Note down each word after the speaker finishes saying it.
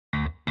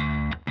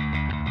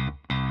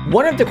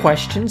One of the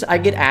questions I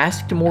get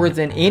asked more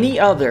than any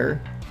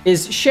other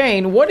is,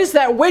 Shane, what is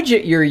that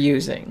widget you're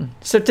using?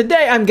 So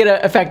today I'm going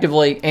to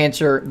effectively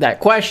answer that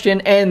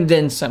question and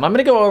then some. I'm going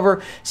to go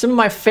over some of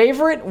my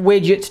favorite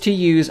widgets to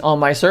use on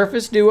my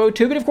Surface Duo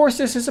 2, but of course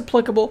this is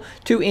applicable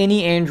to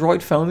any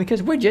Android phone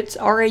because widgets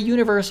are a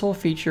universal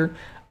feature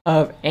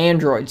of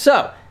Android.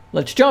 So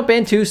let's jump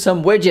into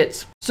some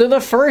widgets. So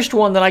the first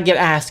one that I get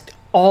asked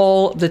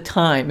all the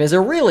time is a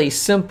really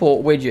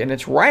simple widget, and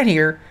it's right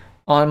here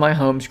on my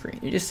home screen.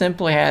 It just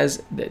simply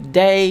has the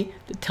day,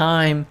 the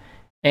time,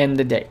 and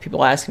the date.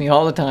 People ask me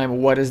all the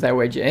time, what is that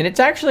widget? And it's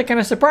actually kind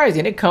of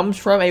surprising. It comes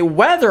from a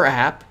weather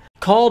app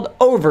called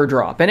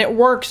Overdrop, and it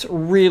works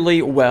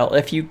really well.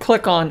 If you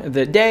click on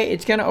the day,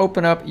 it's going to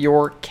open up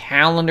your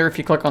calendar. If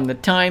you click on the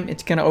time,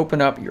 it's going to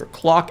open up your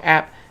clock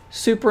app.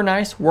 Super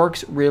nice,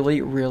 works really,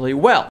 really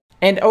well.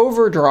 And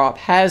Overdrop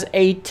has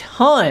a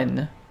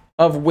ton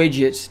of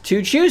widgets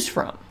to choose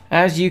from.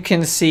 As you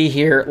can see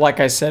here, like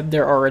I said,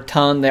 there are a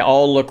ton. They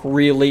all look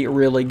really,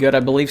 really good. I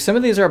believe some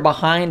of these are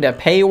behind a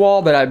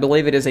paywall, but I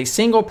believe it is a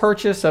single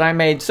purchase that I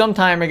made some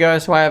time ago,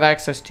 so I have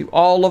access to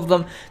all of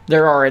them.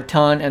 There are a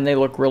ton, and they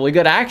look really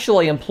good. I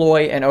actually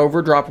employ an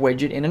Overdrop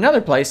widget in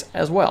another place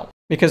as well,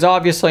 because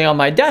obviously on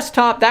my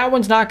desktop, that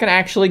one's not going to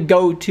actually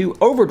go to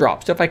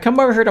Overdrop. So if I come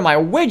over here to my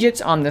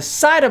widgets on the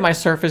side of my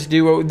Surface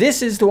Duo,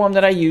 this is the one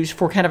that I use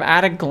for kind of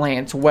at a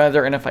glance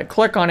weather. And if I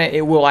click on it,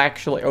 it will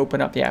actually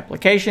open up the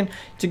application.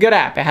 It's a good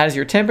app. It has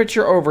your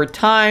temperature over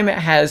time. It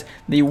has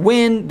the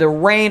wind, the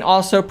rain,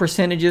 also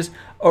percentages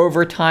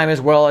over time,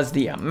 as well as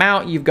the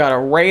amount. You've got a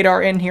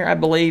radar in here, I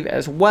believe,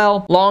 as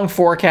well. Long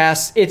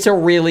forecasts. It's a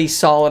really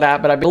solid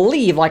app, but I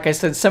believe, like I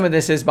said, some of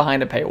this is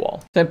behind a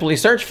paywall. Simply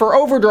search for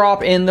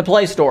Overdrop in the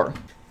Play Store.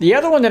 The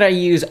other one that I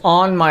use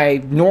on my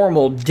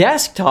normal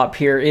desktop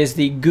here is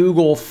the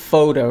Google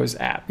Photos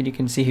app. And you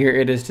can see here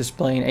it is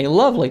displaying a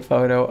lovely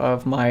photo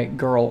of my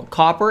girl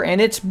Copper, and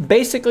it's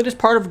basically just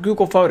part of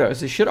Google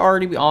Photos. It should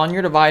already be on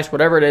your device,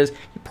 whatever it is.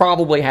 You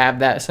probably have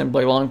that.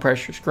 Simply long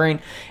press your screen,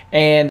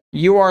 and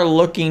you are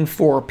looking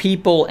for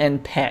people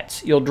and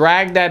pets. You'll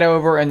drag that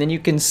over, and then you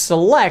can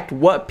select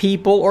what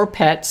people or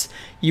pets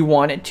you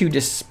want it to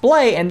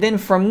display, and then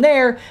from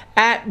there,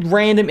 at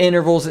random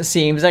intervals, it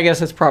seems, I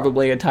guess it's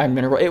probably a timed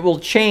interval, it will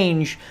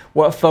change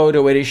what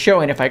photo it is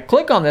showing. If I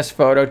click on this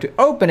photo to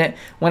open it,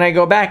 when I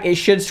go back, it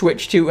should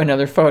switch to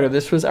another photo.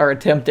 This was our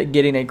attempt at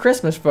getting a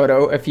Christmas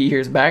photo a few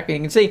years back, and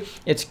you can see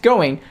it's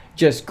going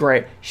just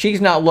great.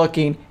 She's not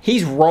looking,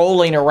 he's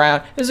rolling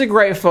around. This is a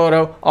great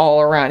photo all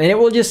around, and it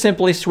will just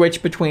simply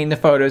switch between the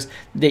photos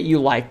that you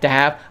like to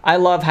have. I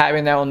love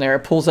having that one there. It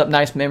pulls up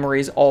nice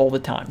memories all the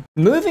time.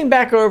 Moving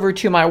back over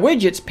to my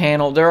widgets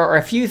panel, there are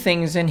a few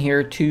things in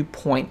here to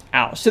point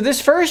out. So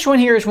this first one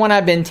here is one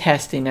I've been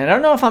testing, and I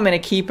don't know if I'm going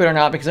to keep it or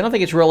not because I don't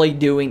think it's really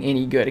doing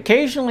any good.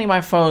 Occasionally my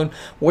phone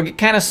will get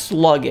kind of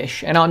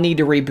sluggish and I'll need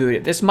to reboot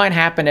it. This might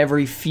happen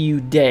every few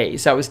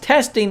days. I was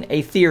testing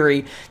a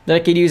theory that I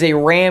could use a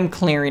RAM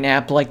clearing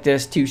app like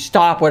this to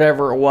stop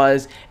whatever it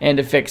was and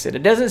to fix it.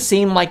 It doesn't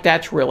seem like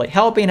that's really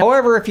helping.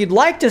 However, if you'd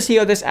like to see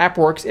how this app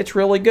works, it's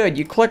really good.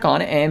 You click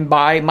on it, and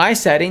by my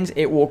settings,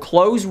 it will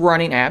close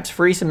running apps,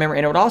 free some memory,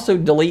 and it would also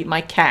delete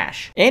my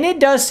cache. And it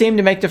does seem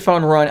to make the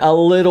phone run a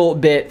little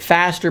bit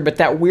faster, but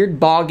that weird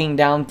bogging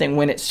down thing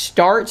when it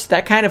starts,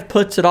 that kind of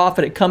puts it off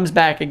and it comes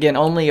back again.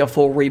 Only a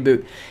full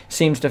reboot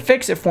seems to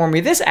fix it for me.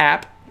 This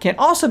app can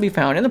also be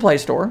found in the Play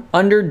Store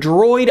under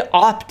Droid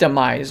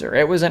Optimizer.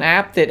 It was an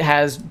app that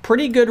has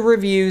pretty good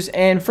reviews,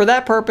 and for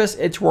that purpose,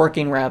 it's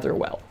working rather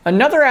well.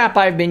 Another app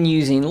I've been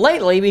using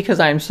lately,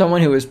 because I'm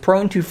someone who is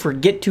prone to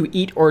forget to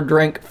eat or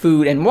drink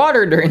food and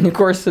water during the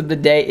course of the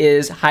day,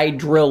 is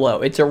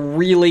Hydrillo. It's a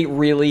really,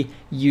 really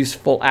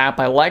useful app.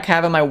 I like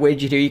having my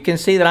widget here. You can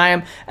see that I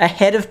am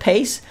ahead of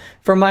pace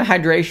for my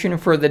hydration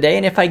for the day,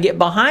 and if I get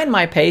behind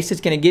my pace,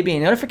 it's going to give me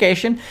a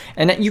notification,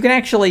 and that you can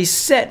actually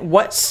set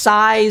what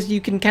size. You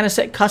can kind of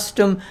set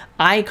custom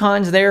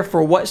icons there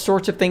for what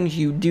sorts of things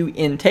you do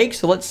intake.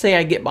 So let's say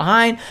I get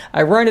behind,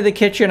 I run to the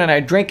kitchen and I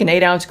drink an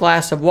 8-ounce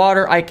glass of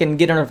water. I can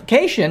get a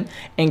notification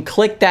and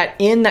click that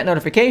in that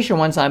notification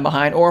once I'm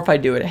behind, or if I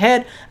do it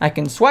ahead, I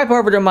can swipe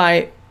over to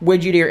my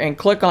widget here and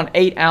click on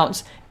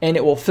 8-ounce, and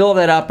it will fill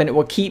that up, and it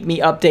will keep me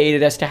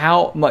updated as to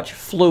how much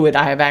fluid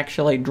I have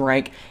actually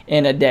drank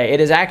in a day. It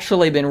has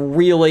actually been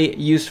really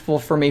useful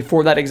for me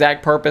for that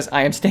exact purpose.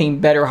 I am staying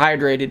better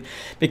hydrated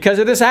because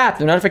of this app.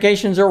 The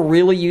notifications are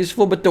really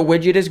useful, but the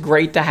widget is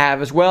great to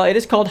have as well. It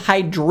is called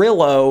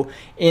Hydrillo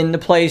in the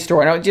Play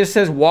Store. I know it just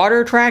says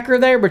water tracker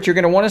there, but you're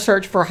going to want to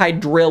search for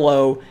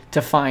Hydrillo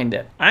to find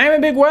it. I am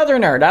a big weather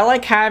nerd. I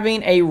like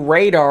having a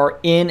radar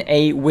in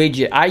a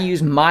widget. I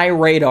use my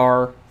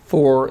radar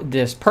for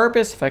this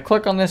purpose. If I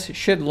click on this, it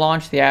should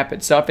launch the app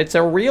itself. It's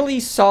a really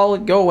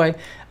solid go away.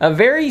 a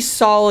very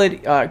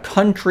solid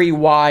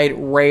countrywide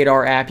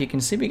radar app. You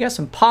can see we got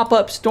some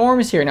pop-up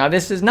storms here. Now,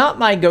 this is not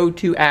my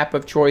go-to app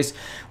of choice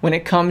when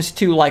it comes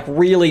to like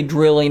really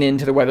drilling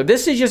into the weather.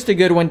 This is just a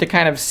good one to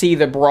kind of see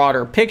the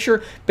broader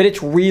picture, but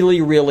it's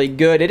really, really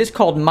good. It is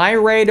called My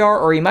Radar,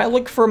 or you might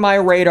look for My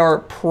Radar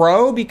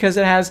Pro because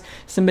it has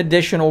some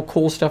additional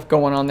cool stuff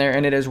going on there,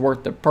 and it is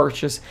worth the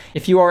purchase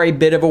if you are a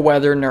bit of a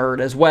weather nerd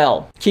as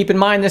well. Keep in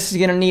mind, this is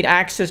going to need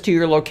access to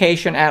your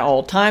location at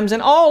all times,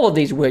 and all of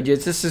these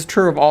widgets, this is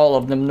true of all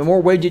of them. The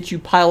more widgets you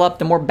pile up,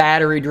 the more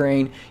battery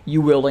drain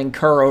you will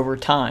incur over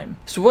time.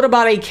 So what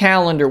about a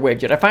calendar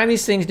widget? I find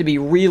these things to be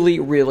really,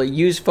 really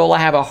useful. I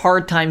have a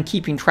hard time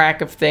keeping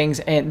track of things,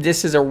 and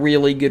this is a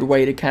really good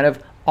way to kind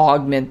of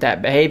augment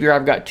that behavior.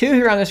 I've got two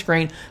here on the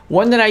screen,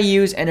 one that I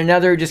use and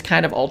another just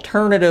kind of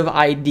alternative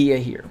idea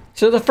here.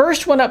 So the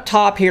first one up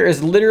top here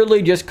is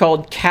literally just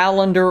called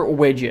calendar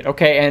widget,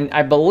 okay? And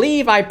I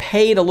believe I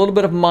paid a little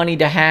bit of money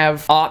to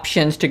have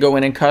options to go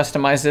in and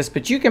customize this,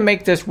 but you can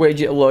make this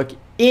widget look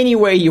any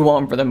way you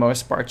want for the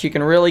most part. You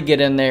can really get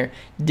in there,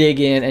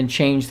 dig in, and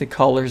change the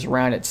colors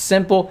around. It's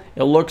simple,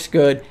 it looks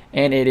good,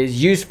 and it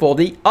is useful.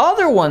 The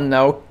other one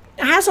though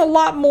has a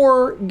lot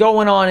more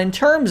going on in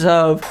terms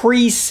of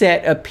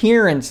preset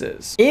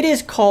appearances. It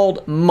is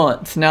called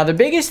month. Now, the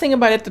biggest thing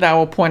about it that I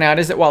will point out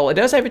is that while it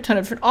does have a ton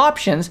of different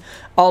options,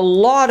 a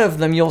lot of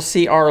them you'll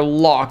see are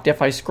locked.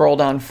 If I scroll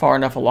down far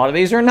enough, a lot of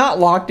these are not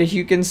locked, as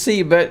you can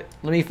see, but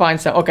let me find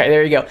some. Okay,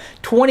 there you go.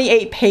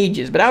 28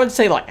 pages, but I would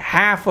say like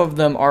half of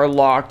them are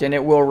locked, and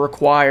it will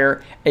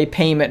require a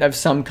payment of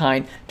some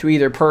kind to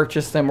either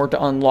purchase them or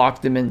to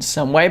unlock them in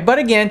some way. But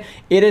again,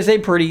 it is a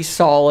pretty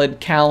solid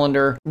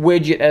calendar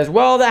widget as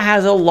well that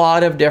has a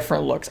lot of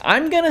different looks.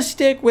 I'm going to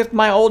stick with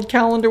my old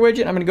calendar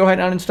widget. I'm going to go ahead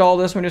and uninstall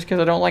this one just because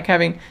I don't like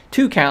having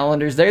two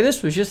calendars there.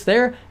 This was just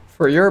there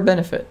for your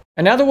benefit.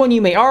 Another one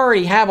you may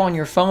already have on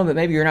your phone, but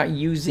maybe you're not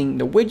using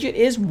the widget,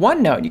 is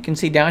OneNote. You can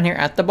see down here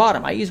at the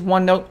bottom. I use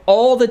OneNote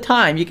all the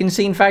time. You can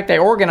see, in fact, I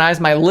organize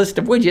my list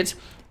of widgets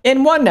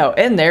in OneNote,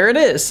 and there it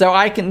is. So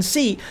I can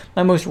see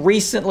my most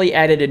recently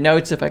edited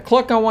notes. If I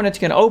click on one, it's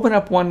going to open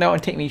up OneNote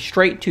and take me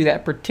straight to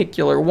that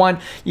particular one.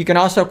 You can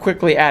also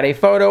quickly add a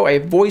photo, a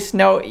voice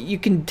note. You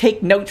can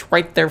take notes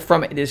right there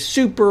from it. It is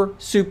super,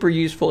 super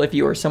useful if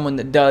you are someone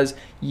that does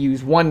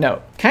use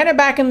OneNote. Kind of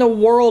back in the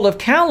world of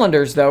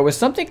calendars though is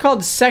something called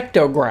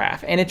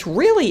Sectograph, and it's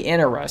really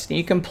interesting.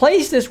 You can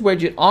place this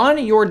widget on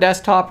your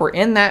desktop or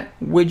in that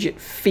widget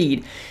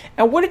feed.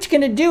 And what it's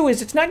going to do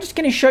is it's not just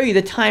going to show you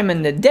the time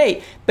and the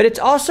date, but it's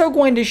also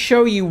going to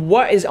show you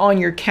what is on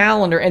your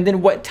calendar and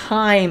then what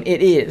time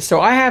it is.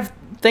 So I have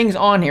things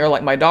on here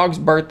like my dog's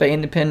birthday,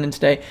 Independence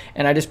Day,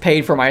 and I just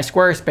paid for my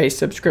Squarespace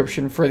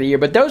subscription for the year.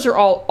 But those are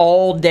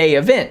all day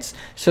events,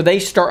 so they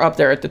start up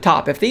there at the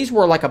top. If these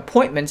were like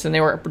appointments and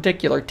they were at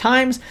particular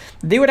times,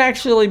 they would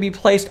actually be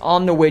placed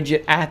on the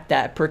widget at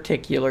that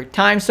particular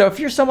time. So if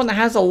you're someone that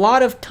has a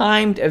lot of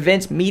timed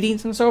events,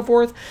 meetings, and so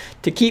forth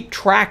to keep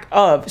track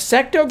of,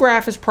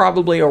 Sectograph is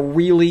probably a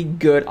really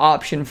good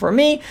option for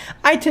me.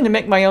 I tend to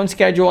make my own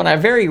schedule, and I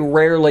very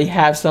rarely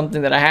have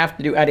something that I have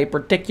to do at a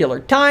particular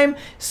time.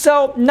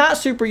 So not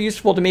super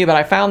useful to me, but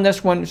I found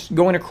this one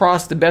going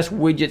across the best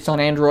widgets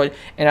on Android,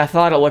 and I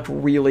thought it looked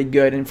really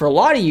good. And for a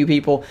lot of you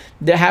people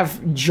that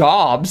have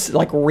jobs,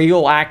 like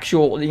real,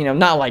 actual, you know,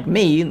 not like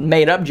me,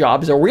 made up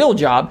jobs, a real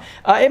job,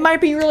 it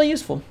might be really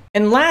useful.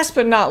 And last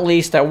but not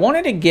least, I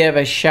wanted to give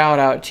a shout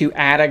out to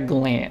At a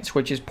Glance,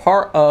 which is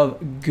part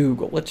of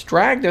Google. Let's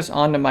drag this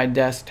onto my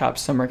desktop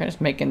somewhere. I can just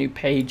make a new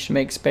page to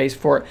make space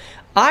for it.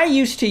 I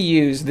used to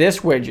use this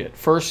widget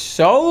for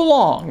so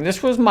long.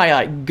 This was my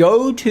like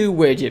go-to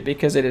widget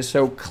because it is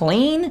so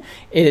clean,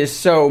 it is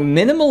so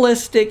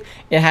minimalistic,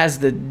 it has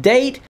the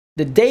date,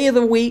 the day of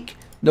the week,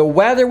 the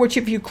weather, which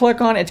if you click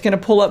on, it's going to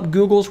pull up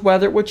Google's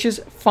weather, which is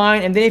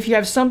fine. And then if you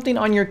have something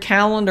on your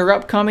calendar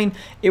upcoming,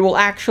 it will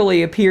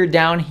actually appear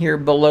down here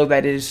below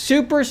that. It is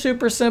super,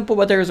 super simple,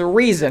 but there's a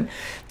reason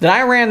that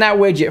I ran that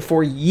widget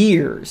for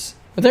years.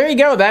 But there you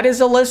go. That is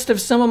a list of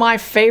some of my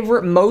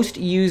favorite, most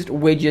used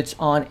widgets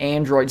on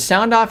Android.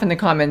 Sound off in the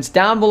comments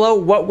down below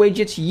what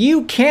widgets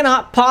you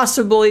cannot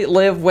possibly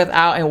live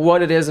without and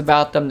what it is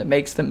about them that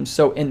makes them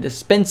so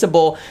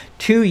indispensable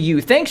to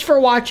you. Thanks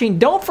for watching.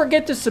 Don't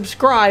forget to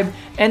subscribe.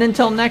 And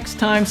until next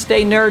time,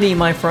 stay nerdy,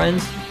 my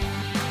friends.